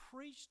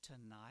preach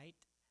tonight,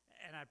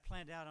 and I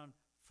planned out on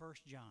 1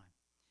 John.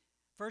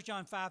 1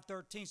 John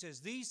 5:13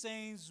 says, "These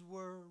things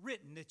were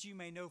written that you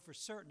may know for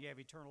certain you have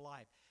eternal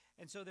life."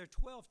 And so there are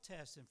 12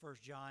 tests in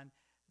 1 John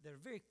that are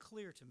very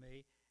clear to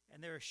me,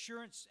 and they're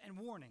assurance and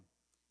warning.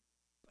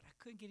 But I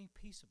couldn't get any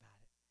peace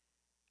about it.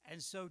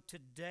 And so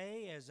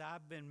today, as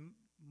I've been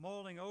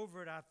mulling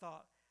over it, I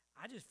thought,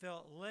 I just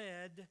felt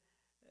led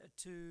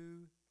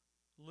to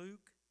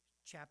Luke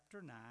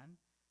chapter 9,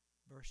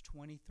 verse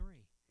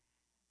 23.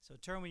 So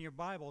turn in your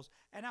Bibles.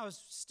 And I was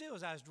still,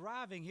 as I was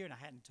driving here, and I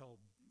hadn't told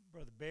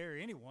Brother Barry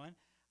or anyone,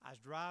 I was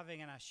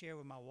driving and I shared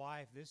with my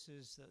wife, this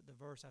is the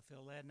verse I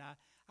feel led. And I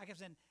kept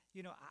saying,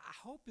 I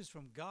hope it's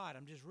from God.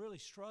 I'm just really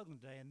struggling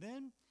today. And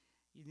then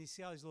you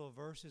see all these little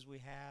verses we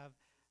have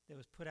that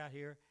was put out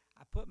here.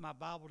 I put my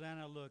Bible down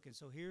and I look. And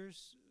so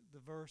here's the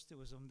verse that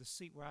was on the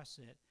seat where I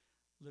sit,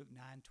 Luke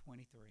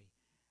 9:23.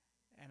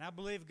 And I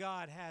believe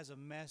God has a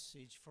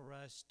message for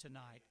us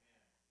tonight.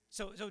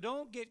 So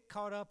don't get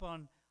caught up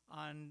on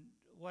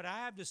what I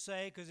have to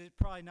say, because it's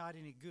probably not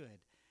any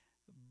good.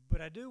 But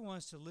I do want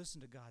us to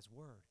listen to God's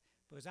word,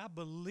 because I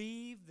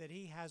believe that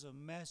he has a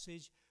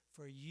message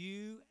for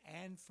you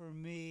and for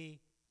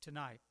me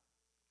tonight.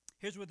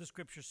 Here's what the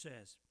scripture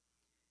says.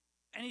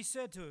 And he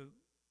said to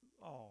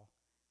all,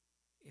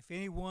 "If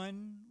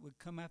anyone would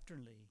come after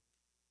me,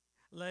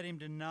 let him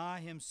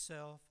deny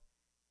himself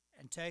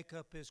and take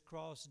up his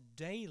cross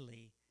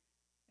daily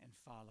and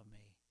follow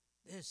me."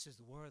 This is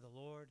the word of the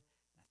Lord.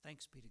 Now,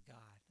 thanks be to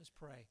God. Let's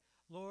pray.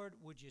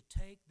 Lord, would you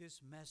take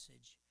this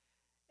message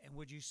and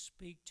would you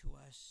speak to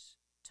us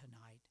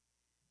tonight?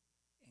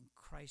 In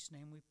Christ's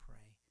name we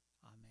pray.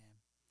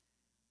 Amen.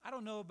 I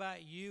don't know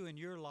about you and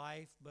your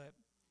life, but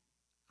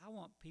I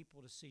want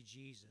people to see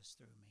Jesus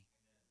through me.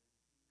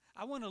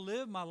 I want to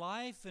live my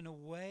life in a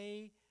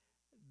way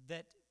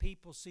that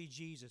people see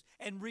Jesus.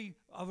 And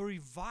a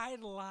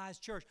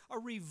revitalized church, a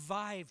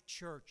revived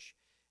church,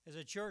 is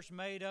a church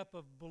made up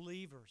of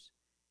believers.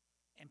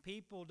 And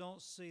people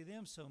don't see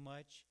them so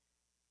much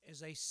as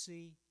they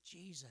see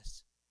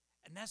Jesus.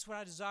 And that's what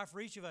I desire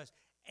for each of us.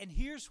 And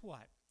here's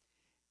what.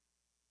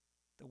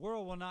 The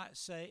world will not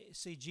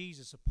see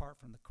Jesus apart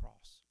from the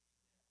cross.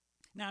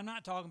 Now, I'm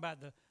not talking about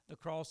the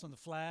cross on the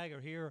flag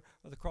or here,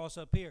 or the cross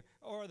up here,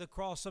 or the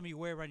cross some of you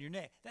wear around your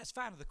neck. That's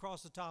fine, or the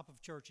cross at the top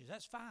of churches.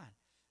 That's fine.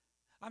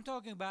 I'm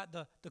talking about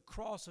the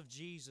cross of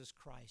Jesus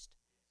Christ.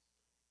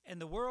 And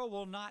the world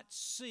will not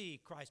see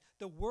Christ.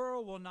 The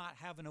world will not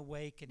have an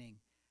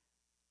awakening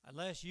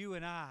unless you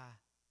and I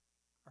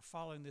are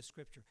following this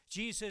scripture.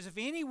 Jesus says, if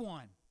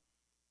anyone,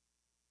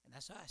 and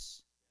that's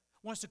us,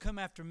 wants to come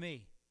after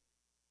me,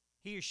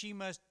 he or she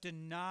must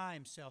deny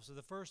himself. So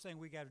the first thing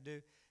we got to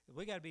do is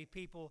we got to be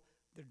people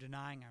that are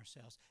denying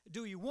ourselves.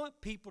 Do you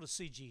want people to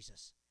see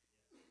Jesus?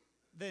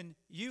 Then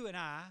you and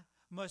I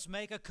must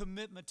make a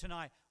commitment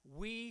tonight.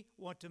 We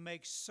want to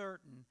make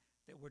certain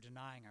that we're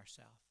denying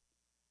ourselves.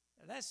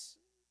 That's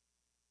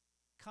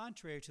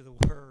contrary to the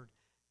word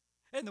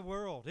and the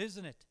world,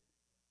 isn't it?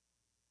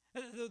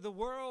 The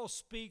world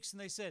speaks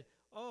and they said,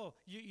 oh,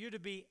 you're to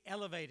be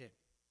elevated.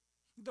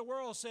 The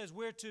world says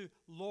we're to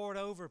lord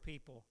over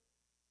people.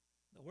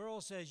 The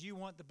world says you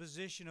want the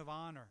position of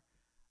honor.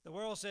 The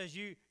world says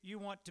you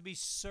want to be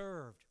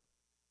served.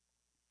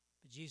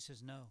 But Jesus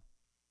says no.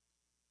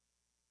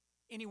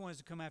 Anyone is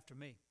to come after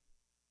me.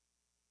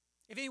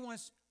 If anyone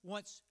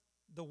wants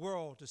the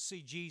world to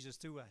see Jesus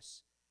through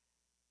us,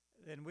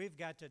 then we've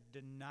got to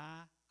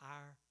deny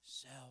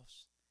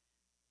ourselves.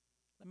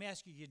 Let me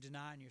ask you, you're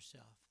denying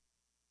yourself.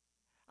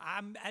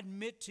 I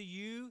admit to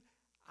you,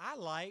 I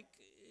like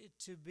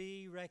to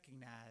be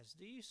recognized.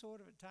 Do you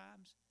sort of at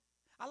times?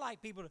 I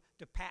like people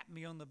to pat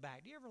me on the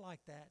back. Do you ever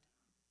like that?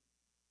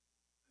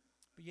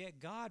 But yet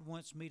God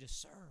wants me to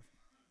serve.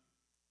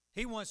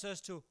 He wants us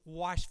to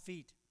wash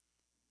feet.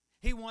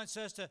 He wants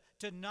us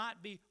to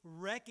not be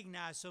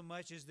recognized so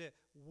much as that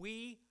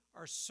we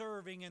are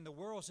serving, and the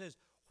world says,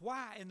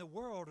 why in the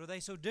world are they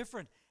so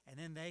different? And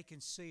then they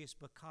can see it's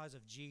because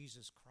of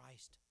Jesus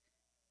Christ.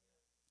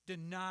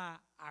 Deny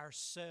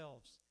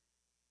ourselves.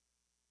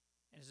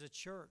 And as a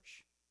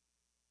church,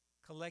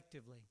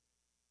 collectively,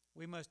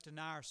 we must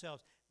deny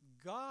ourselves.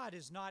 God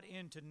is not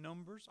into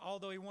numbers,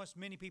 although he wants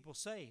many people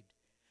saved.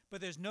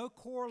 But there's no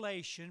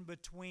correlation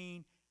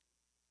between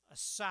a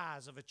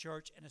size of a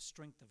church and a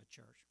strength of a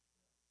church.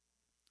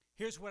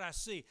 Here's what I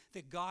see,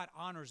 that God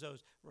honors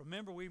those.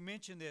 Remember, we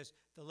mentioned this,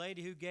 the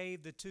lady who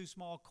gave the 2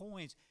 small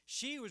coins,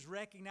 she was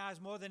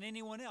recognized more than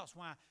anyone else.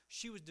 Why?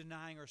 She was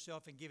denying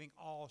herself and giving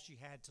all she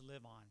had to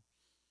live on.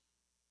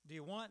 Do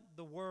you want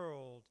the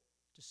world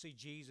to see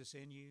Jesus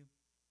in you?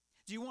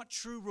 Do you want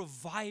true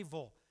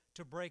revival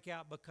to break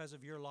out because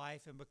of your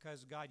life and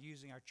because of God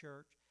using our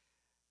church?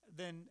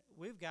 Then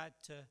we've got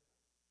to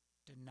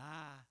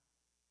deny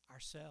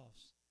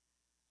ourselves.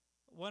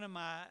 One of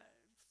my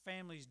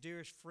family's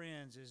dearest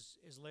friends is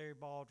Larry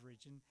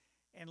Baldridge.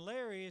 And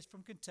Larry is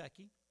from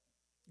Kentucky,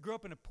 grew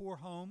up in a poor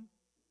home.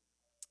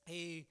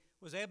 He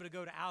was able to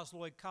go to Alice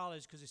Lloyd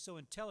College because he's so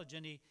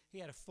intelligent. He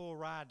had a full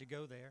ride to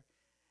go there.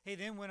 He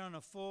then went on a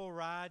full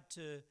ride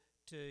to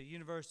to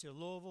University of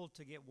Louisville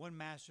to get one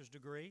master's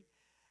degree.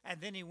 And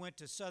then he went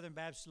to Southern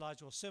Baptist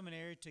Theological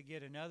Seminary to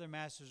get another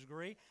master's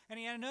degree. And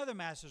he had another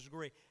master's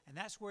degree. And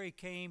that's where he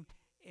came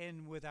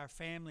in with our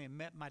family and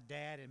met my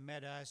dad and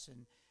met us.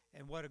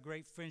 And what a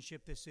great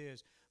friendship this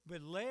is.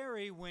 But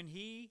Larry, when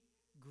he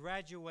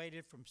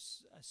graduated from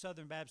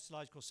Southern Baptist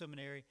Theological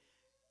Seminary,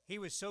 he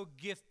was so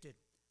gifted,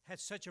 had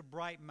such a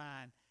bright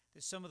mind,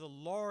 that some of the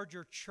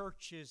larger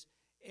churches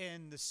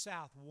in the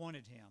South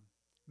wanted him,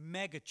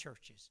 mega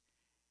churches.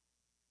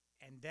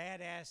 And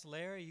Dad asked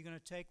Larry, "Are you going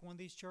to take one of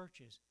these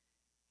churches?"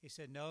 He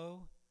said,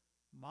 "No,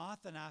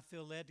 Martha and I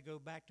feel led to go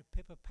back to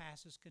Pippa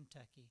Passes,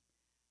 Kentucky,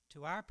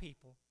 to our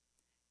people,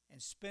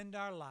 and spend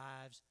our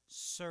lives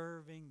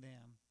serving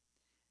them."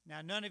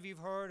 Now, none of you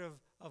have heard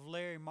of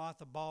Larry and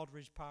Martha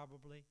Baldridge,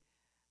 probably.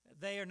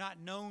 They are not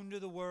known to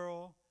the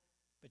world,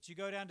 but you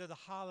go down to the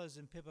hollows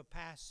in Pippa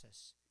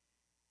Passes,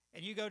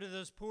 and you go to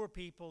those poor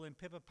people in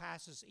Pippa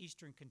Passes,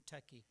 eastern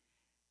Kentucky,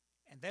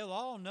 and they'll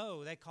all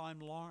know they call him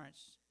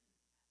Lawrence.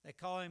 They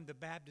call him the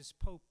Baptist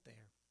Pope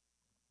there.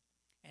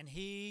 And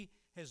he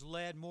has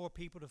led more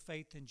people to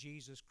faith in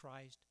Jesus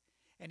Christ.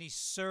 And he's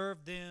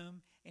served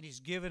them, and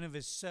he's given of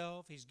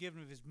himself, he's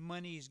given of his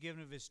money, he's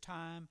given of his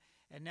time.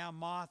 And now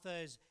Martha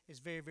is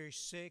very, very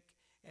sick,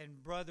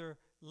 and Brother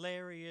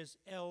Larry is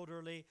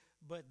elderly,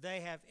 but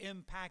they have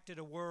impacted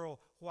a world.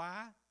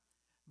 Why?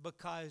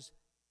 Because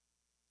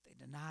they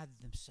denied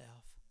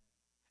themselves,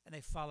 and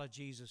they followed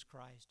Jesus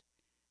Christ.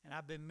 And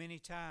I've been many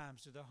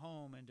times to the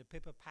home and to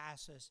Pippa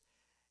Passes,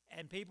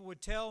 and people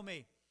would tell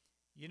me,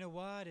 "You know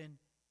what, and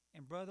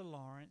Brother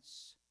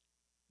Lawrence,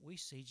 we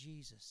see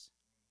Jesus."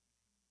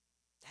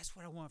 That's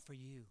what I want for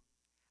you,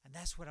 and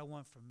that's what I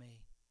want for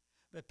me.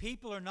 But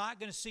people are not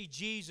going to see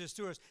Jesus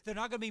through us. They're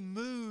not going to be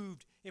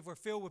moved if we're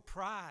filled with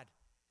pride.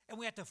 And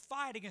we have to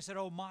fight against that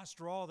old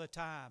monster all the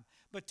time.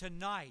 But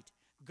tonight,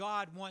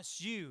 God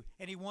wants you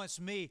and he wants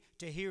me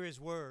to hear his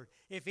word.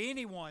 If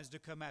anyone's to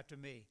come after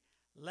me,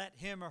 let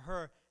him or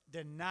her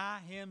deny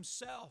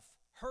himself,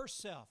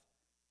 herself,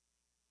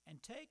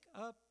 and take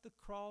up the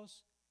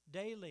cross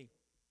daily.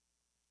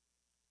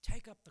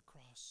 Take up the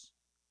cross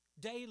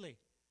daily.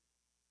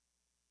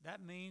 That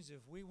means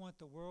if we want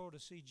the world to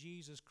see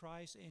Jesus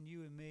Christ in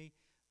you and me,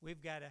 we've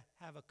got to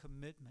have a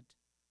commitment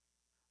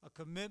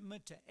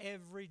to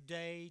every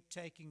day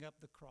taking up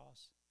the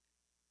cross,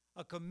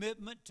 a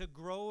commitment to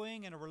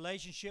growing in a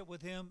relationship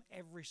with him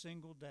every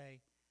single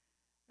day.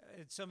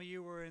 And some of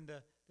you were in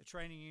the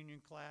training union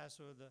class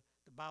or the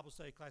Bible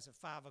study class at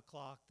 5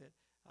 o'clock that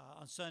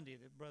on Sunday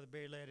that Brother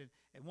Barry led.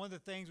 And one of the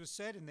things was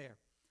said in there,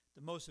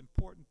 the most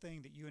important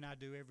thing that you and I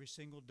do every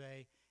single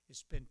day is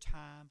spend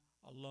time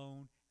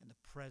alone in the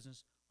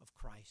presence of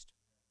Christ.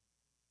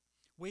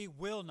 We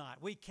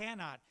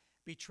cannot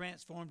be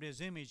transformed to his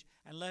image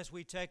unless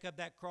we take up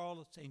that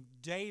cross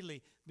and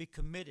daily be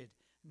committed,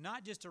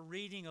 not just to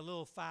reading a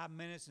little 5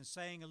 minutes and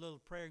saying a little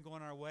prayer and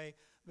going our way,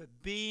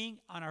 but being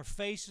on our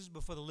faces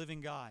before the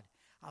living God,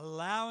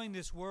 allowing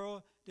this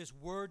word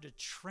to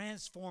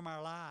transform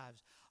our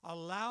lives,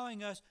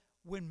 allowing us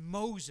when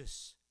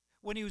Moses,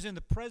 when he was in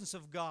the presence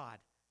of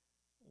God,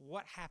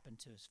 what happened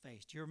to his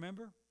face? Do you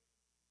remember?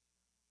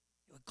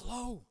 It would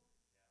glow.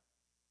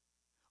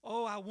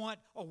 Oh, I want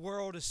a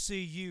world to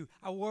see you,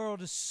 a world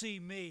to see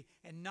me,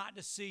 and not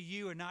to see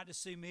you or not to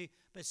see me,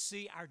 but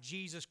see our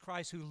Jesus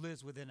Christ who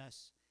lives within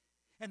us.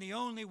 And the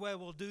only way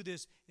we'll do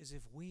this is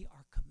if we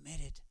are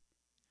committed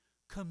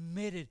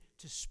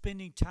to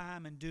spending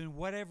time and doing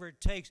whatever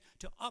it takes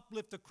to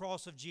uplift the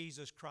cross of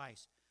Jesus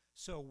Christ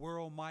so a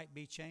world might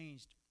be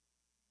changed.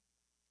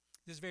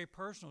 This is very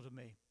personal to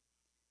me.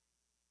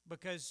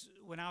 Because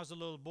when I was a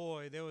little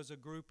boy, there was a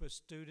group of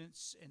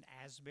students in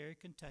Asbury,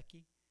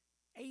 Kentucky,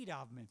 8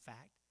 of them, in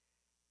fact,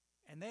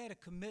 and they had a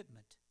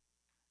commitment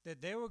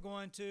that they were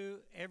going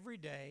to, every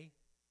day,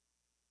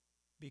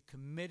 be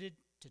committed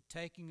to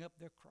taking up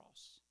their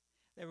cross.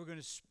 They were going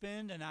to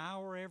spend an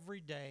hour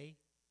every day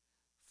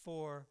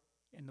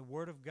in the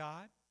Word of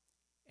God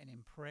and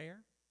in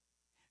prayer,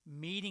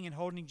 meeting and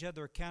holding each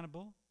other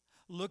accountable,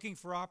 looking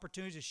for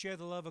opportunities to share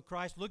the love of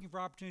Christ, looking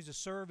for opportunities to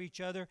serve each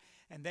other,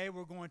 and they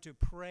were going to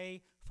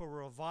pray for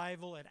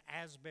revival at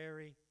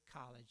Asbury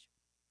College.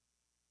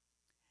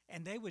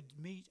 And they would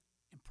meet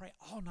and pray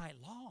all night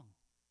long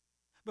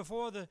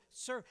before the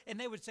service. And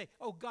they would say,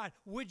 "Oh God,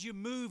 would you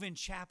move in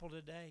chapel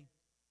today?"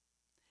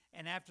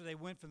 And after they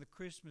went from the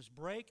Christmas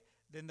break,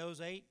 then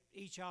those 8,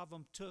 each of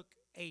them took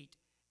 8,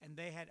 and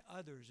they had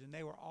others, and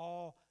they were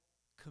all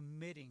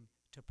committing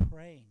to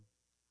praying,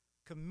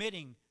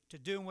 committing to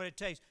doing what it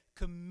takes,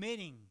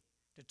 committing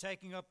to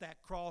taking up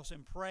that cross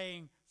and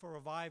praying for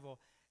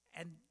revival.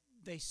 And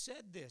they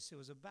said this. It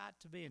was about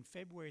to be in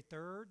February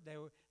 3rd,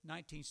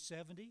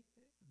 1970.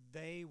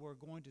 They were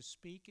going to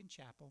speak in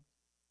chapel,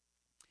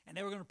 and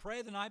they were going to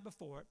pray the night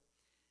before it.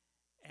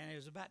 And it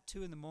was about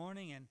 2 in the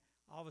morning, and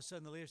all of a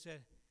sudden the leader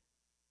said,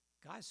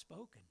 "God's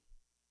spoken.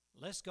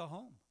 Let's go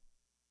home.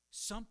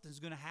 Something's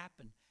going to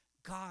happen.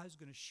 God's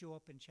going to show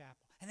up in chapel."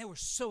 And they were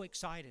so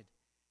excited.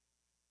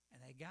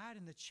 And they got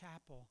in the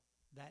chapel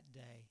that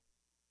day,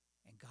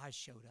 and God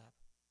showed up.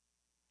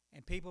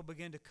 And people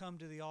begin to come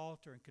to the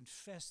altar and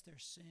confess their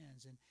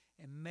sins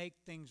and make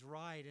things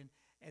right.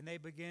 And they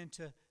begin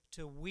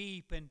to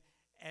weep.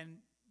 And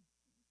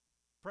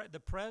the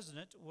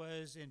president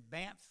was in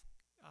Banff,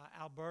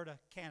 Alberta,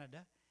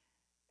 Canada.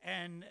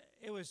 And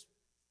it was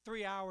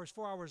 4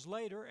 hours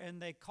later,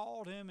 and they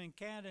called him in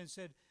Canada and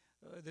said,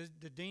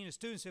 the dean of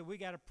students said, "We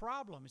got a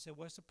problem." He said,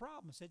 "What's the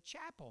problem?" I said,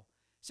 "Chapel."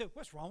 He said,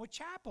 "What's wrong with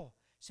chapel?"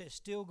 He said, "It's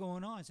still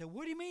going on." I said,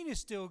 "What do you mean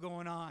it's still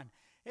going on?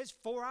 It's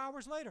 4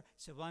 hours later." He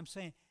said, "Well, I'm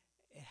saying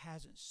it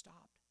hasn't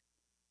stopped."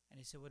 And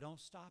he said, "Well,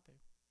 don't stop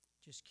it.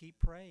 Just keep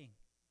praying."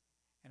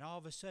 And all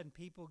of a sudden,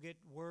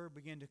 word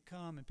begin to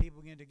come, and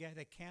people begin to get.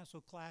 They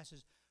canceled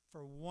classes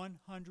for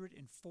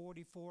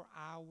 144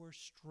 hours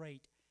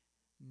straight,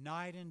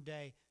 night and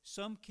day.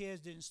 Some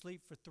kids didn't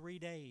sleep for 3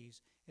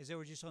 days as they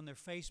were just on their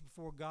face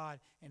before God,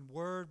 and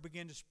word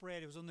began to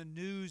spread. It was on the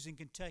news in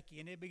Kentucky,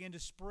 and it began to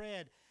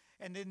spread.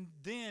 And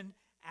then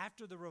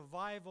after the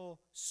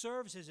revival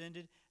services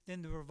ended,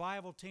 then the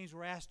revival teams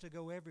were asked to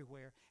go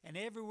everywhere. And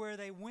everywhere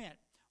they went,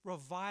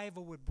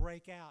 revival would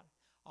break out.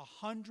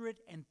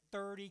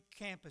 130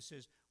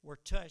 campuses were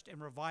touched,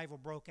 and revival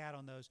broke out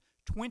on those.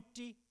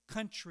 20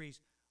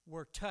 countries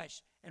were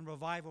touched, and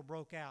revival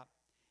broke out.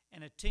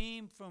 And a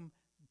team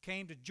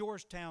came to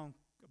Georgetown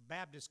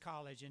Baptist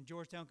College in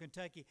Georgetown,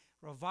 Kentucky.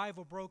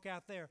 Revival broke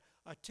out there.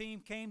 A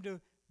team came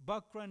to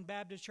Buck Run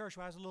Baptist Church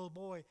when I was a little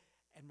boy,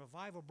 and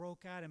revival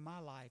broke out in my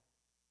life.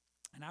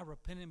 And I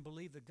repented and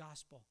believed the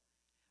gospel.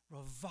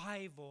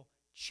 Revival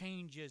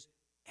changes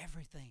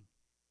everything.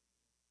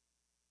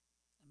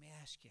 Let me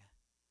ask you,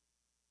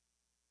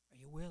 are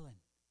you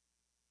willing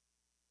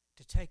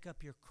to take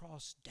up your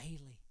cross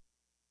daily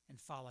and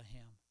follow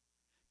Him?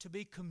 To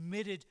be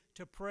committed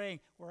to praying.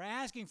 We're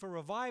asking for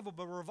revival,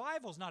 but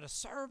revival is not a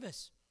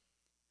service.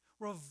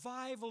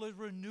 Revival is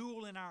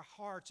renewal in our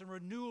hearts and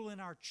renewal in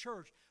our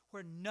church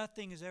where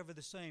nothing is ever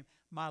the same.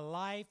 My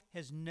life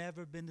has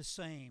never been the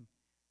same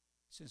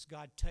since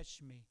God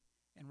touched me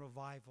in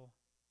revival.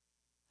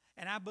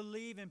 And I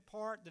believe in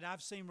part that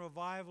I've seen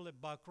revival at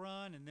Buck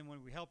Run, and then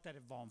when we helped out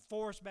at Vaughn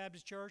Forest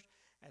Baptist Church,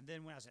 and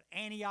then when I was at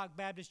Antioch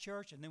Baptist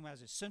Church, and then when I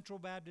was at Central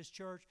Baptist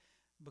Church,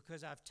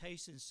 because I've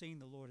tasted and seen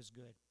the Lord is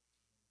good.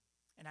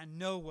 And I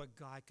know what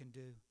God can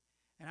do.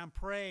 And I'm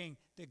praying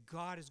that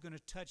God is going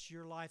to touch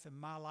your life and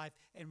my life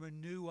and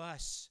renew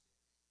us.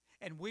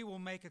 And we will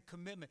make a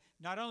commitment.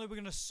 Not only are we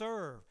going to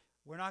serve,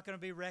 we're not going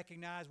to be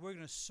recognized, we're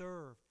going to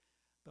serve.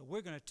 But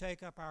we're going to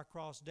take up our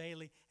cross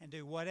daily and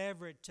do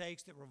whatever it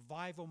takes that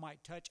revival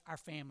might touch our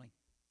family.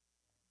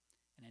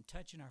 And in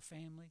touching our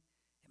family,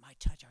 it might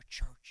touch our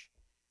church.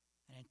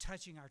 And in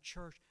touching our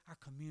church, our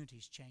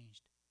community's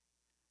changed.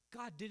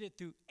 God did it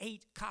through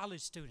 8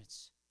 college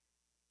students.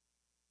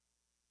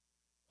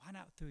 Why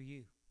not through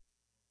you?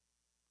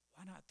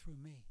 Why not through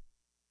me?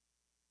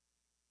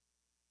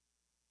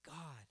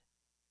 God,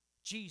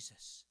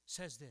 Jesus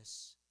says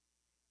this,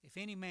 "If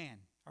any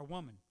man or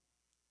woman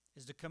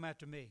is to come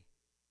after me,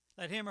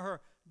 let him or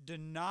her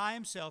deny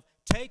himself,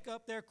 take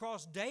up their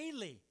cross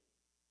daily,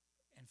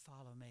 and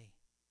follow me."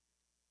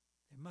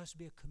 There must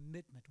be a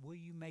commitment. Will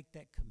you make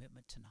that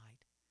commitment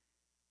tonight?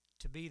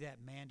 To be that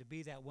man, to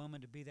be that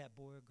woman, to be that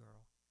boy or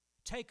girl.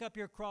 Take up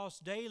your cross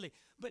daily.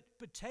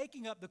 But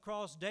taking up the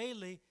cross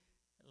daily,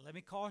 let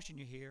me caution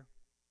you here.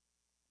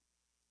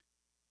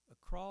 The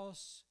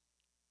cross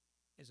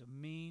is a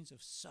means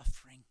of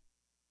suffering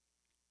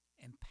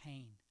and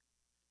pain.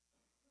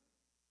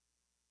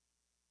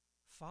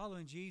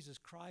 Following Jesus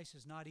Christ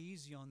is not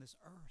easy on this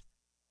earth.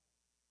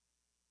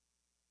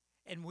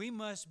 And we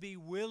must be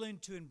willing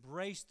to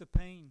embrace the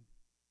pain.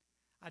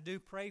 I do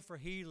pray for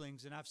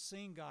healings, and I've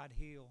seen God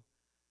heal.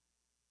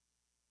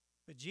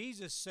 But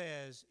Jesus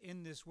says,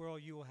 in this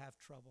world you will have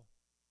trouble.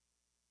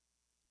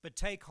 But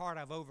take heart,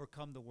 I've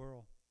overcome the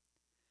world.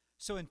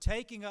 So in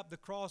taking up the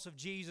cross of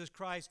Jesus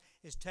Christ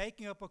is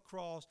taking up a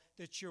cross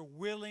that you're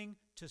willing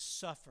to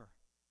suffer,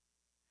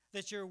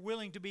 that you're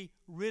willing to be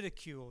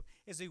ridiculed.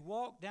 As he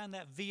walked down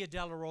that Via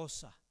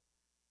Dolorosa,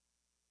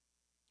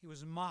 he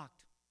was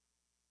mocked.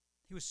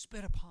 He was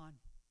spit upon.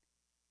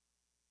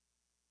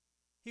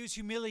 He was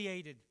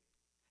humiliated.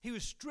 He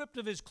was stripped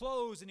of his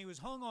clothes, and he was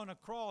hung on a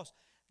cross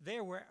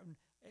there where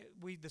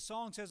the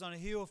song says on a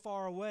hill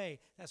far away.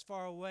 That's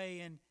far away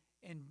in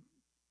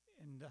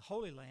the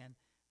Holy Land,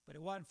 but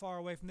it wasn't far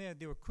away from there.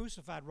 They were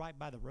crucified right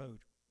by the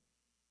road.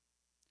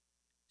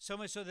 So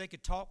much so they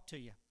could talk to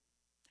you,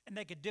 and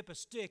they could dip a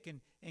stick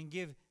and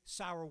give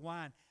sour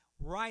wine.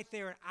 Right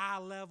there at eye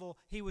level,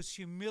 he was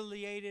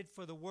humiliated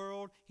for the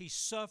world. He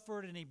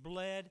suffered and he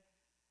bled.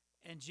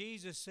 And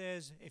Jesus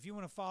says, if you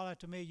want to follow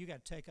after me, you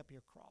got to take up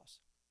your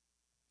cross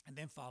and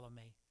then follow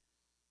me.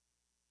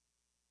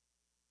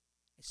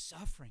 It's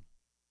suffering.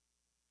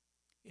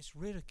 It's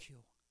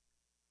ridicule.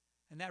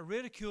 And that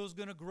ridicule is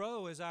going to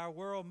grow as our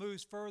world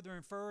moves further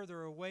and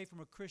further away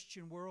from a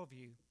Christian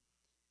worldview.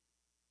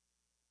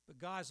 But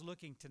God's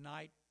looking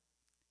tonight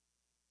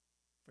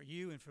for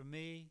you and for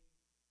me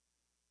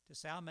to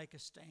say, I'll make a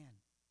stand.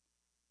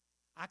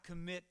 I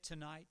commit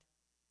tonight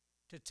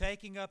to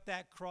taking up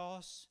that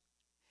cross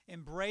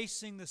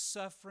embracing the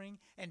suffering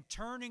and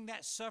turning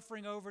that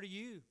suffering over to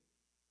you.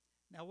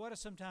 Now, what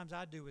sometimes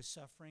I do with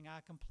suffering,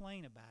 I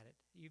complain about it.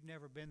 You've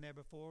never been there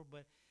before, but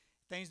if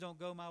things don't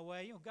go my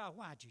way, God,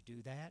 why'd you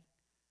do that?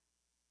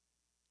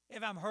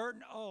 If I'm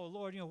hurting, oh,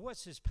 Lord,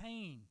 what's this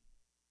pain?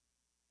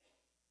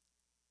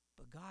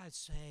 But God's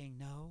saying,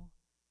 no,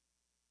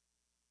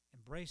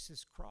 embrace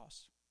this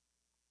cross.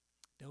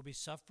 There'll be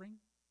suffering.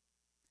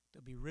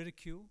 There'll be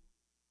ridicule.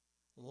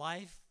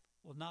 Life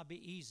will not be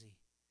easy.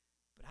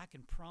 But I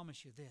can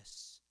promise you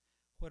this.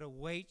 What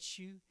awaits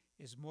you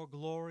is more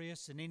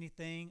glorious than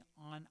anything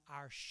on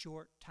our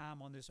short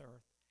time on this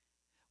earth.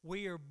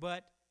 We are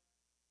but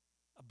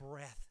a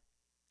breath.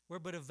 We're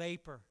but a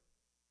vapor.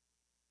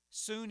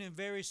 Soon and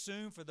very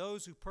soon, for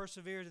those who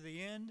persevere to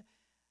the end,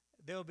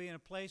 they'll be in a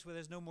place where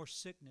there's no more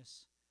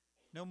sickness,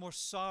 no more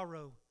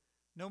sorrow,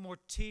 no more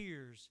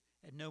tears,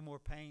 and no more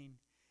pain.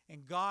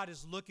 And God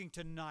is looking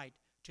tonight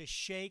to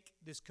shake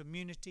this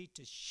community,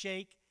 to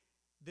shake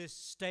this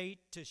state,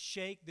 to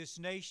shake this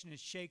nation, and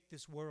shake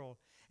this world.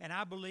 And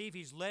I believe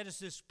He's led us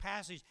this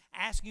passage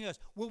asking us,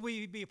 will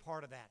we be a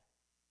part of that?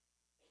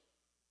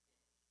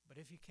 But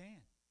if you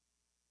can,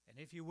 and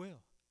if you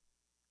will,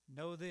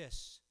 know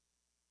this.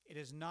 It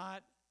is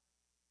not,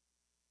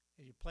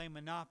 as you play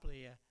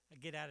Monopoly, a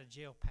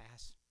get-out-of-jail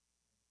pass.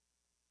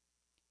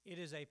 It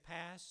is a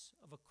pass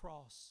of a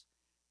cross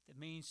that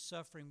means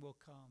suffering will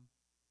come.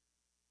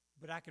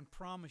 But I can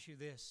promise you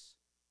this.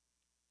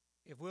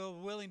 If we're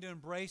willing to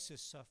embrace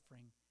this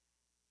suffering,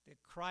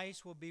 that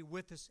Christ will be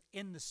with us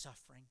in the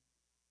suffering.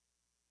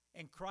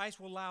 And Christ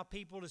will allow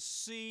people to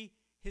see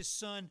His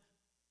Son,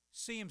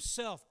 see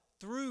Himself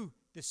through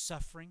this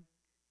suffering.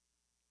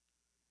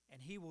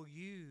 And He will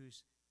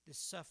use this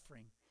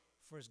suffering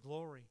for His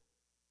glory.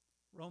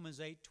 Romans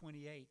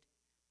 8:28,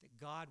 that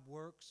God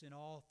works in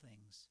all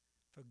things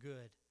for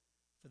good,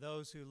 for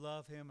those who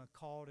love Him and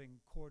called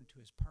according to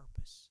His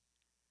purpose.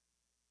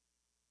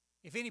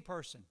 If any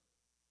person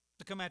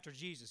to come after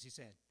Jesus, He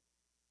said,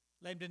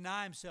 let him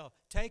deny himself,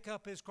 take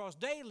up his cross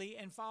daily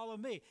and follow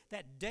me.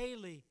 That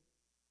daily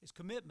is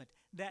commitment.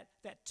 That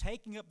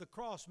taking up the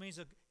cross means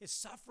it's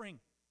suffering.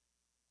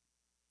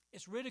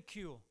 It's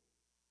ridicule.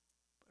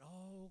 But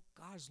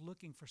God's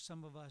looking for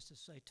some of us to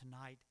say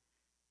tonight,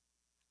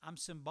 I'm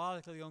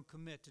symbolically going to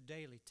commit to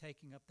daily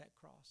taking up that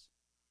cross.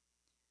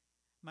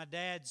 My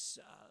dad's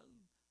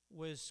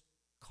was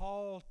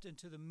called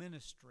into the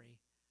ministry.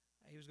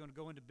 He was going to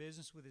go into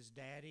business with his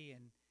daddy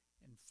in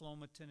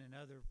Flomaton and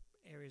other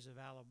areas of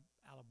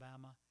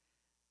Alabama.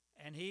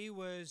 And he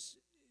was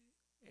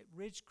at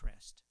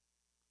Ridgecrest,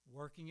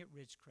 working at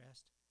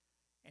Ridgecrest.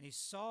 And he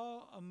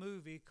saw a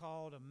movie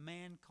called A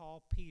Man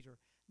Called Peter.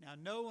 Now,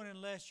 no one,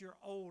 unless you're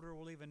older,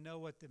 will even know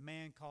what The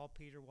Man Called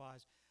Peter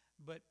was.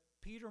 But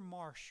Peter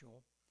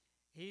Marshall,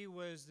 he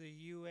was the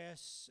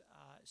U.S.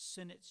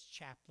 Senate's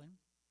chaplain.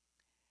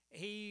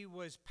 He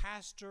was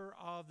pastor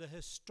of the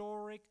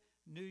historic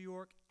New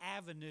York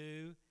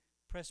Avenue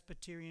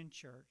Presbyterian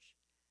Church.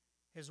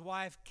 His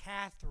wife,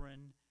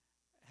 Catherine,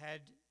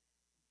 had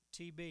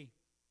TB.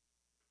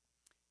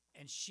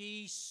 And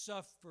she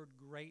suffered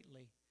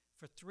greatly.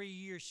 For 3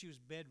 years, she was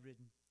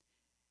bedridden.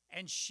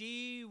 And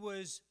she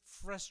was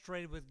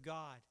frustrated with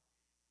God.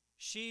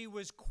 She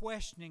was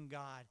questioning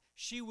God.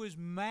 She was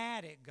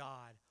mad at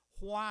God.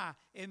 Why,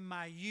 in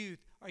my youth,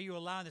 are you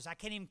allowing this? I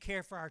can't even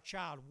care for our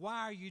child. Why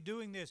are you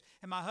doing this?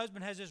 And my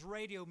husband has this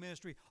radio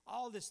ministry,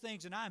 all these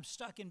things, and I'm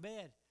stuck in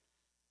bed.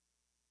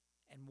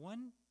 And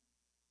one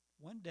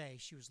day,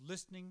 she was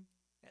listening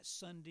that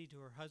Sunday to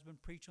her husband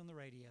preach on the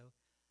radio,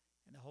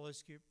 and the Holy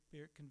Spirit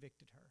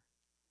convicted her.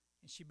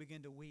 And she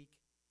began to weep.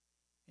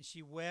 And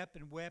she wept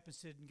and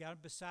said, and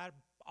got beside,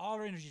 all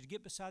her energy to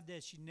get beside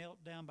that. She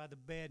knelt down by the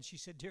bed, and she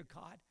said, Dear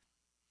God,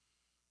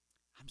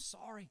 I'm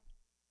sorry.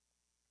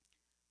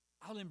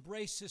 I'll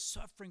embrace this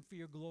suffering for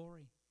your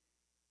glory.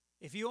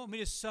 If you want me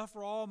to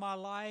suffer all my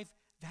life,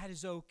 that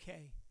is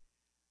okay.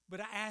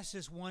 But I ask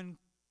this one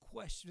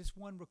question, this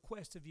one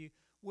request of you.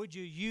 Would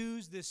you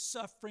use this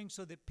suffering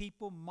so that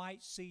people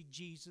might see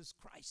Jesus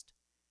Christ?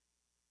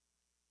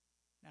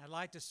 Now, I'd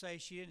like to say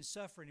she didn't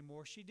suffer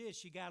anymore. She did.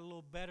 She got a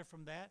little better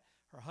from that.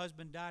 Her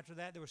husband died for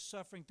that. There was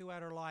suffering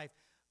throughout her life.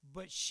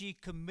 But she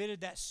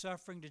committed that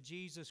suffering to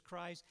Jesus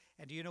Christ.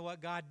 And do you know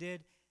what God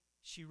did?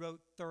 She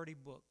wrote 30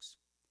 books.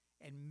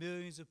 And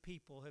millions of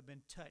people have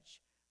been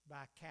touched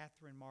by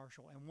Catherine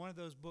Marshall. And one of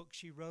those books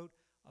she wrote,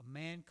 A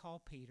Man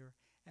Called Peter.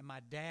 And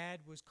my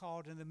dad was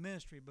called in the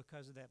ministry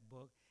because of that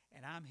book.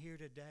 And I'm here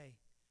today.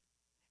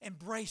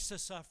 Embrace the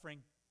suffering.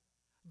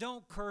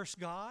 Don't curse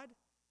God.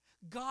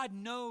 God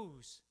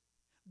knows.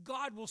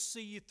 God will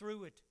see you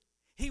through it.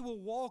 He will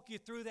walk you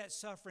through that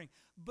suffering.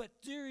 But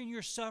during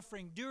your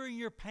suffering, during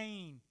your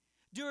pain,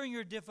 during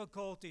your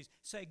difficulties,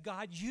 say,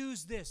 God,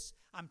 use this.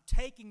 I'm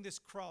taking this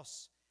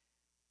cross.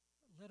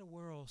 Let the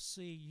world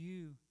see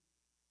you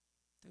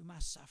through my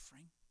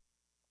suffering.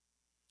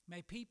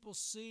 May people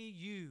see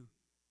you,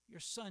 your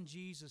Son,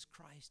 Jesus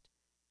Christ,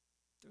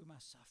 through my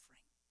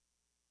suffering.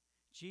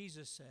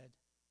 Jesus said,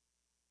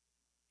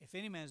 if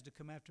any man is to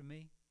come after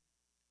me,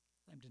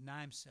 let him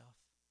deny himself,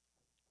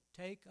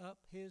 take up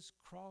his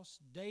cross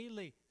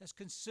daily. That's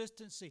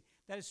consistency.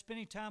 That is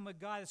spending time with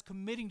God. That's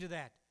committing to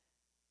that.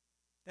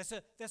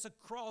 That's a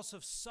cross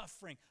of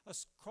suffering, a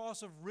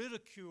cross of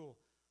ridicule,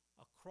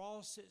 a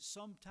cross that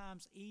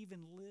sometimes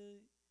even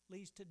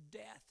leads to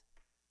death.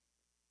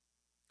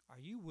 Are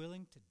you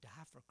willing to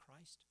die for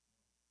Christ?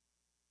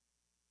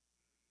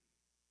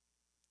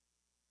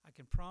 I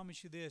can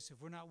promise you this,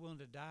 if we're not willing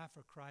to die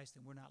for Christ,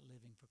 then we're not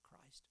living for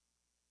Christ.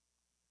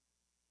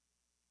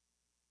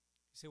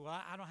 You say, well,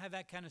 I don't have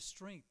that kind of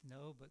strength.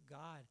 No, but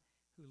God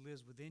who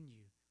lives within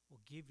you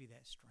will give you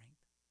that strength.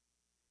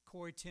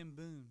 Corrie ten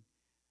Boom,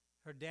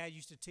 her dad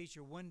used to teach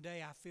her, one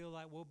day I feel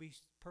like we'll be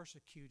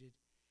persecuted.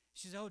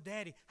 She says, oh,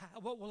 Daddy,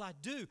 what will I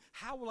do?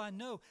 How will I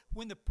know?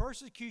 When the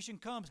persecution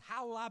comes,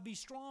 how will I be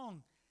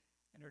strong?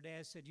 And her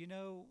dad said, you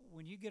know,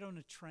 when you get on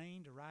a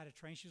train to ride a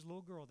train, she was a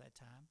little girl at that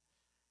time.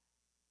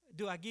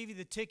 Do I give you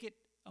the ticket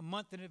a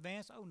month in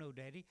advance? Oh, no,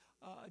 Daddy.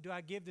 Do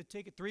I give the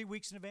ticket 3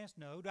 weeks in advance?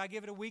 No. Do I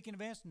give it a week in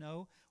advance?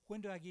 No.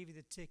 When do I give you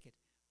the ticket?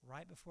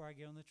 Right before I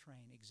get on the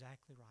train.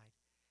 Exactly right.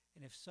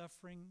 And if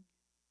suffering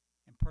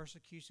and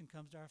persecution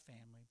comes to our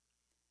family,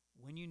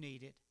 when you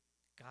need it,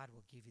 God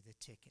will give you the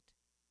ticket.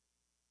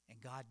 And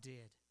God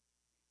did.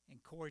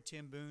 And Corrie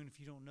ten Boom, if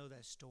you don't know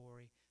that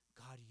story,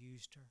 God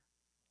used her.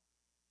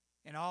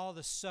 And all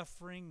the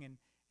suffering and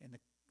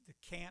the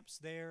camps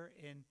there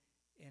in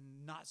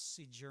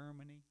Nazi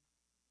Germany,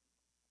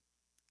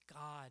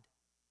 God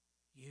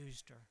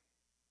used her.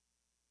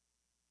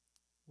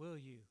 Will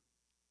you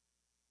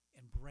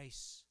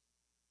embrace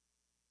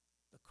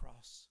the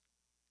cross?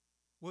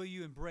 Will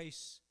you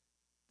embrace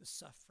the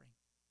suffering,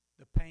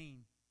 the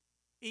pain,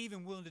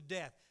 even willing to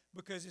death?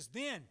 Because it's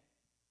then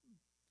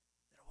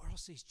that the world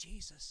sees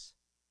Jesus.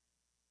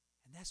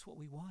 And that's what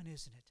we want,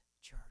 isn't it,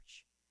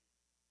 church?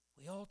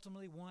 We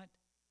ultimately want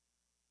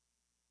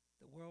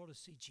the world to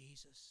see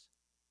Jesus.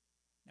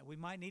 Now, we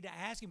might need to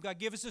ask him, God,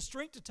 give us the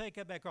strength to take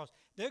up that cross.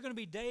 There are going to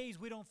be days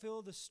we don't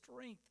feel the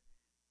strength,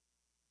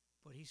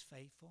 but he's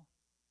faithful.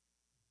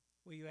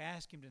 Will you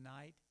ask him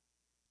tonight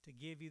to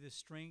give you the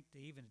strength to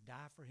even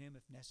die for him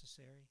if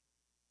necessary?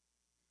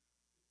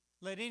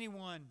 Let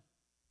anyone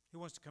who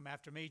wants to come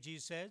after me,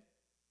 Jesus said,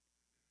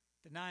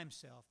 deny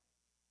himself,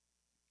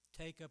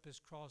 take up his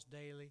cross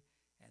daily,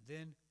 and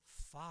then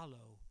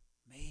follow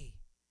me.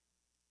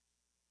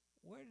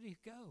 Where did he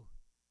go?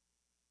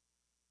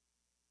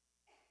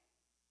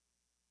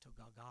 To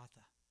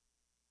Golgotha,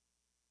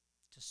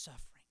 to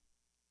suffering.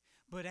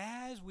 But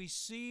as we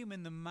see him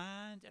in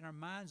our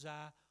mind's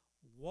eye,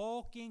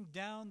 walking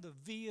down the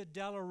Via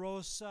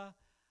Dolorosa,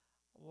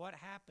 what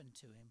happened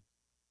to him?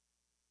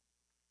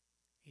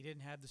 He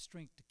didn't have the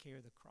strength to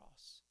carry the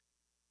cross.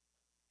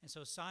 And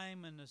so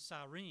Simon of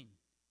Cyrene,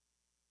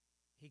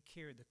 he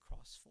carried the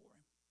cross for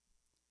him.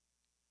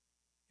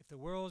 If the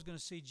world is going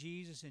to see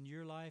Jesus in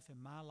your life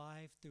and my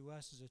life through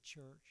us as a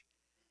church,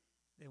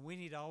 then we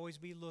need to always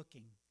be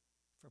looking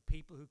for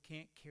people who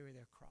can't carry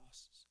their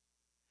crosses,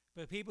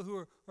 for people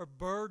who are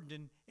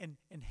burdened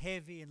and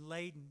heavy and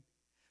laden,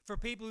 for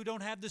people who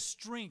don't have the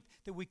strength,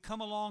 that we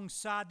come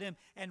alongside them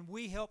and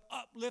we help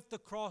uplift the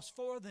cross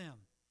for them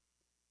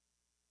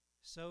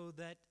so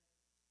that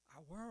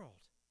our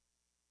world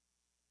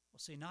will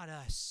see not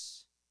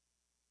us,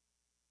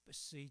 but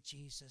see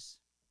Jesus.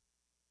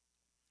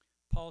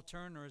 Paul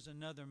Turner is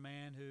another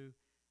man who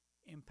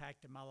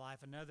impacted my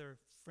life, another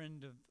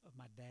friend of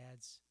my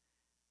dad's.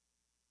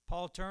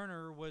 Paul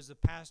Turner was the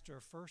pastor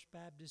of First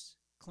Baptist,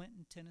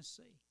 Clinton,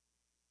 Tennessee.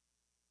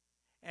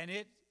 And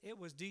it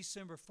was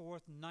December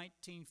 4th,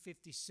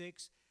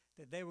 1956,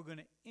 that they were going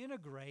to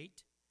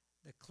integrate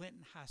the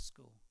Clinton High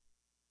School.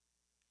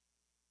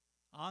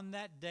 On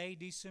that day,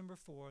 December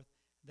 4th,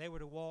 they were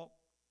to walk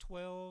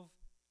 12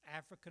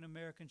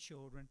 African-American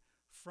children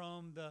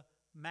from the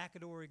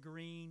McAdory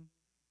Green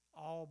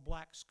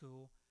all-black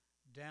school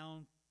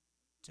down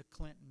to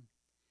Clinton.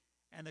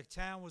 And the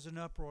town was in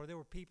uproar. There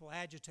were people,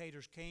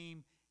 agitators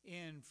came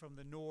in from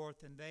the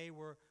north, and they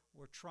were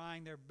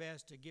trying their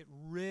best to get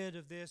rid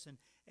of this and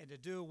to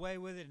do away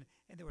with it.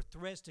 And there were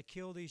threats to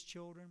kill these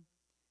children.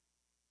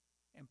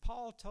 And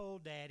Paul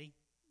told Daddy,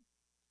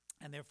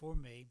 and therefore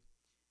me,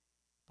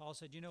 Paul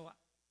said, you know,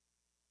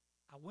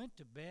 I went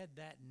to bed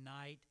that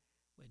night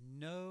with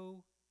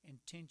no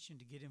intention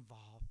to get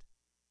involved.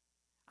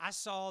 I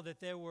saw that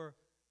there were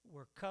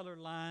colored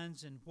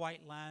lines and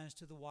white lines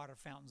to the water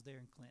fountains there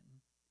in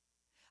Clinton.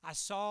 I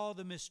saw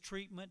the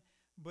mistreatment,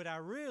 but I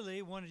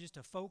really wanted just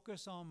to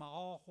focus on my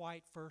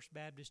all-white First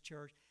Baptist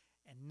Church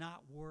and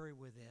not worry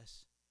with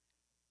this.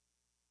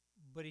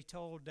 But he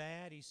told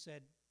Dad, he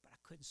said, but I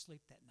couldn't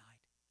sleep that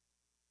night.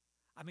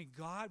 I mean,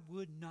 God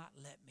would not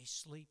let me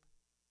sleep.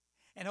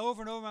 And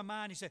over in my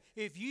mind, he said,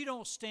 if you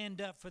don't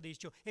stand up for these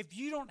children, if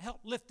you don't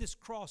help lift this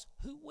cross,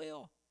 who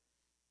will?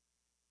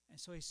 And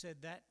so he said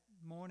that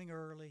morning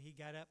early, he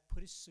got up,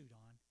 put his suit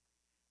on,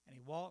 and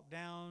he walked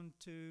down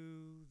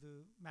to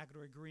the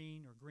McAdory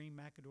Green or Green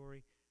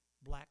McAdory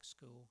Black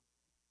School,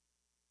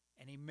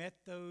 and he met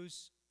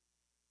those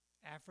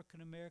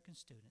African-American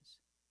students,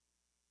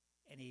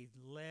 and he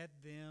led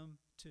them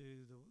to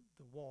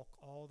the walk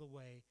all the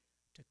way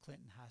to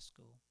Clinton High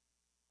School.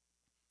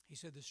 He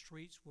said the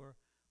streets were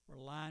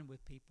lined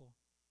with people.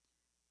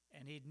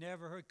 And he'd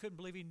never heard, couldn't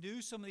believe he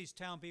knew some of these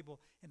town people.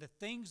 And the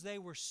things they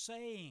were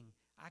saying,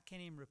 I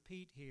can't even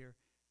repeat here.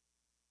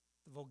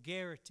 The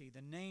vulgarity,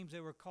 the names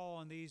they were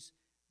calling these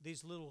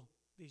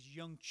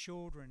young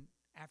children,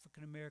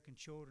 African-American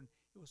children.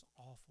 It was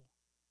awful.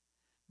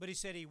 But he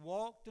said he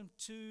walked them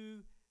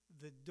to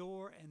the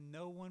door and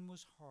no one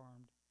was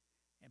harmed.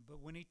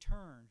 But when he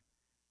turned,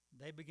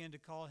 they began to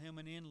call him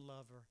an in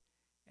lover.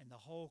 And the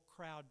whole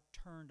crowd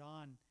turned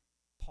on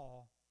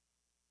Paul.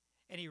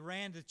 And he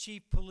ran to the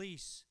chief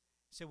police.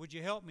 Said, would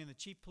you help me? And the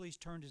chief police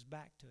turned his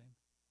back to him.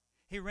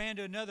 He ran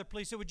to another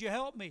police. Said, would you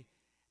help me?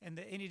 And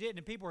he didn't.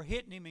 And people were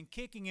hitting him and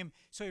kicking him.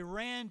 So he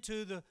ran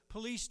to the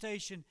police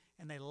station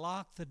and they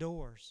locked the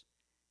doors.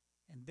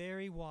 And there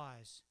he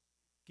was,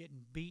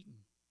 getting beaten.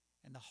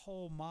 And the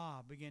whole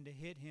mob began to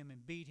hit him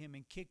and beat him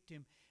and kicked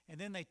him.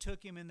 And then they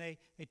took him and they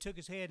took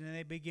his head and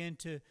they began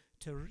to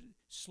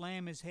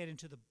slam his head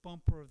into the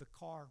bumper of the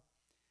car.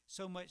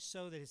 So much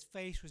so that his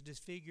face was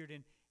disfigured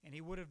and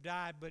he would have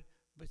died. But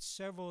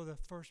several of the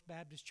First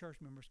Baptist Church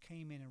members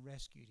came in and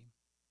rescued him.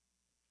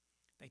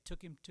 They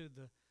took him to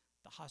the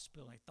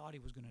hospital. They thought he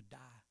was going to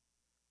die.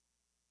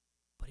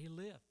 But he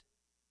lived.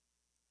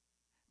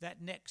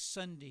 That next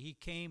Sunday he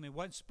came and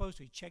wasn't supposed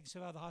to. He checked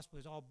himself out of the hospital.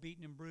 He was all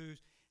beaten and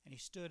bruised. And he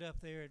stood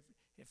up there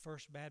at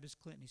First Baptist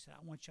Clinton. He said,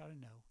 I want y'all to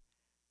know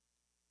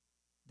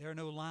there are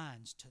no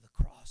lines to the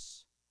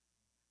cross.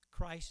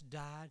 Christ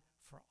died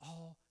for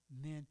all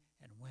men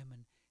and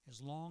women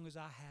as long as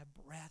I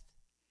have breath.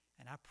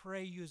 And I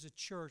pray you as a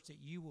church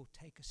that you will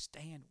take a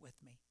stand with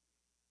me.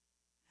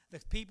 The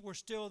people were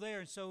still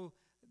there, and so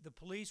the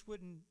police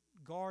wouldn't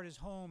guard his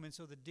home, and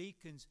so the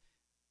deacons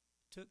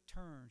took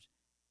turns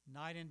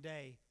night and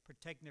day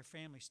protecting their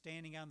family,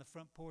 standing out on the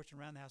front porch and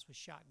around the house with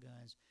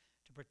shotguns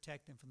to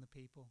protect them from the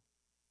people.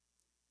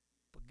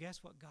 But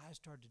guess what God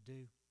started to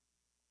do?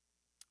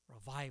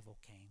 Revival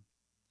came.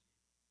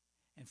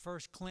 And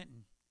first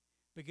Clinton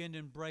began to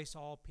embrace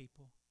all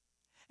people.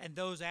 And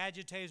those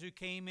agitators who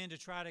came in to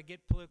try to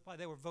get political,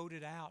 they were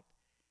voted out.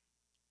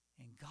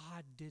 And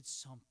God did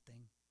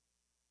something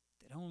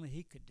that only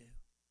he could do.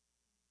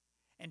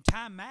 And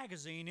Time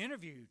magazine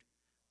interviewed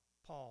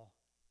Paul.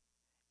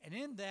 And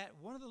in that,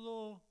 one of the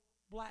little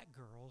black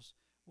girls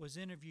was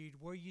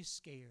interviewed, were you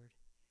scared?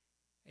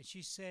 And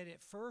she said,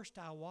 at first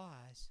I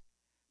was,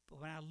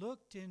 but when I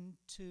looked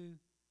into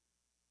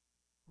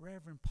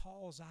Reverend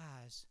Paul's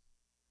eyes,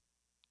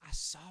 I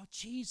saw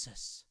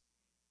Jesus.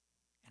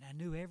 And I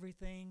knew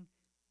everything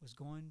was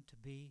going to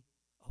be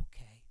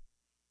okay.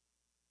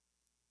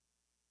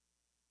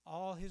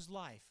 All his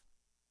life,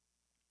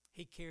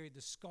 he carried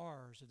the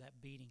scars of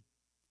that beating,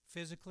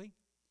 physically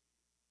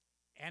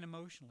and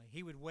emotionally.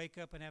 He would wake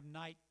up and have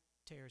night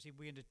terrors. He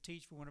began to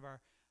teach for one of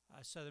our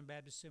Southern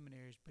Baptist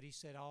seminaries, but he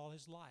said all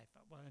his life,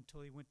 well,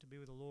 until he went to be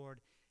with the Lord,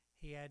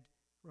 he had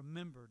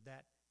remembered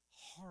that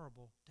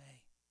horrible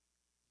day.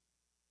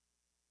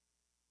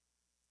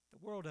 The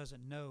world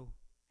doesn't know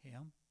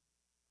him,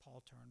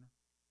 Paul Turner.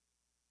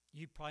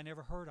 You've probably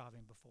never heard of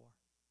him before,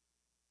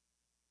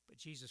 but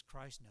Jesus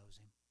Christ knows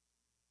him.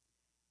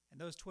 And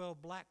those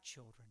 12 black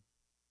children,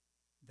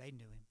 they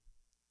knew him.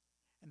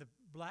 And the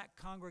black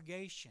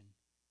congregation,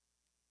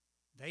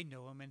 they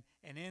know him.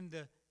 And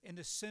in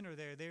the center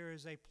there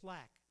is a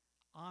plaque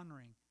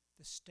honoring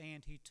the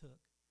stand he took.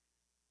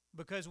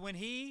 Because when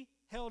he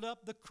held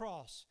up the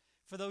cross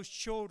for those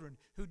children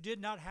who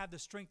did not have the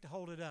strength to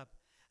hold it up,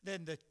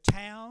 then the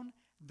town,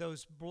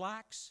 those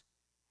blacks,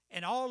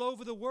 and all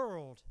over the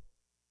world,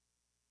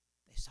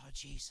 they saw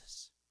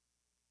Jesus.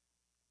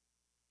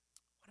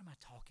 What am I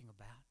talking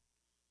about?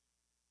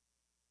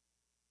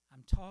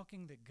 I'm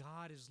talking that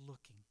God is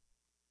looking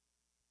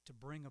to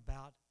bring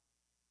about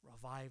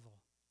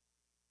revival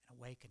and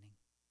awakening.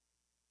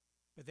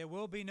 But there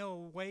will be no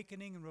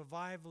awakening and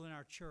revival in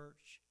our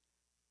church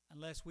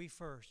unless we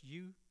first,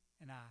 you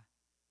and I,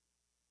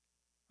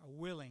 are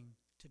willing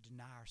to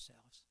deny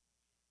ourselves,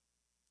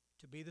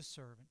 to be the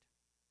servant,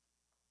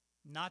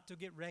 not to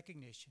get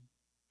recognition.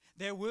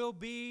 There will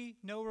be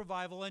no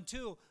revival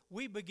until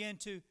we begin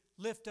to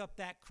lift up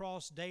that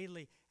cross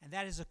daily, and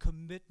that is a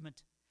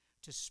commitment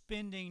to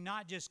spending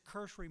not just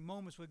cursory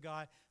moments with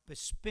God, but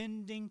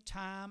spending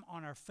time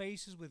on our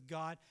faces with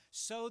God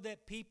so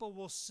that people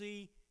will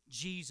see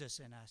Jesus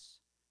in us.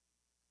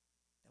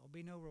 There will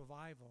be no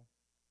revival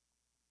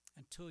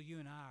until you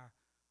and I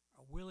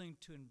are willing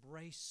to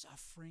embrace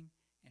suffering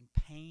and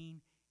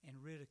pain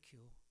and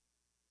ridicule.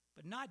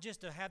 But not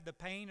just to have the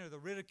pain or the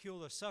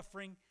ridicule or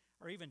suffering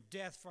or even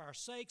death for our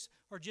sakes,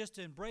 or just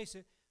to embrace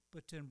it,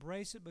 but to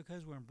embrace it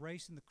because we're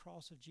embracing the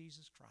cross of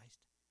Jesus Christ.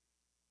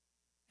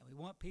 And we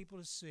want people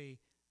to see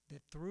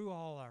that through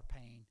all our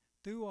pain,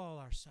 through all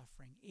our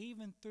suffering,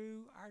 even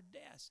through our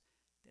deaths,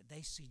 that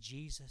they see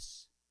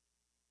Jesus.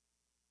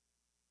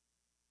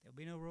 There'll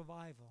be no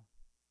revival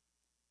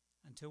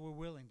until we're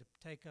willing to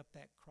take up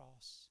that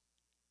cross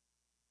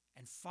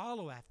and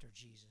follow after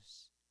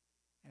Jesus.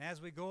 And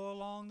as we go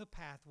along the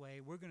pathway,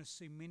 we're going to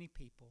see many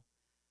people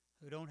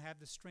who don't have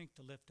the strength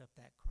to lift up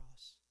that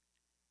cross.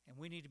 And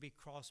we need to be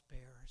cross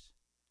bearers,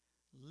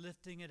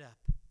 lifting it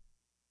up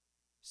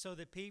so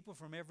that people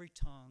from every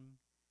tongue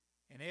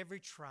and every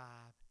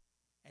tribe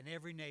and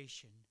every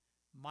nation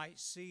might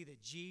see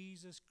that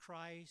Jesus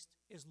Christ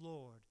is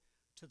Lord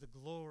to the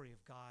glory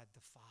of God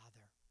the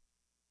Father.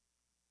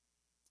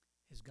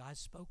 Has God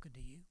spoken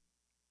to you?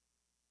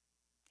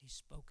 He's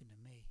spoken to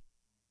me.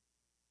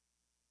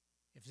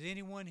 If there's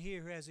anyone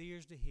here who has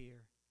ears to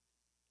hear,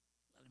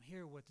 let him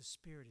hear what the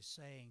Spirit is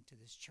saying to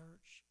this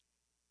church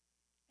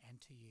and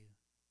to you.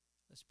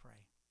 Let's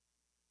pray.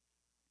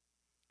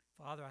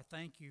 Father, I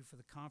thank you for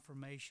the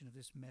confirmation of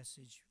this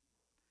message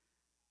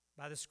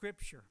by the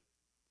Scripture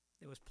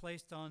that was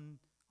placed on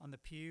the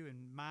pew,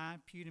 and my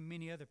pew and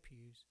many other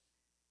pews.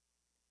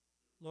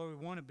 Lord,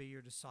 we want to be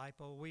your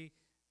disciple. We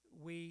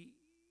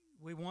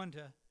want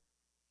to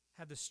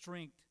have the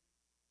strength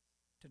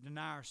to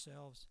deny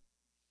ourselves,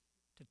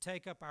 to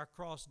take up our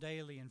cross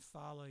daily and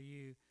follow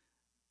you.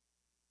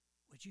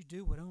 Would you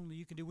do what only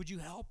you can do? Would you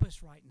help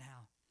us right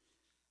now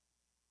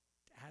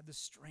to have the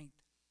strength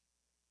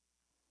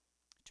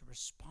to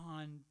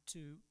respond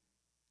to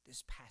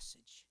this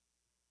passage?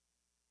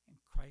 In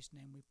Christ's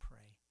name we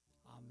pray.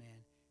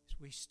 Amen. As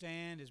we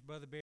stand, as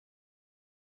Brother Barry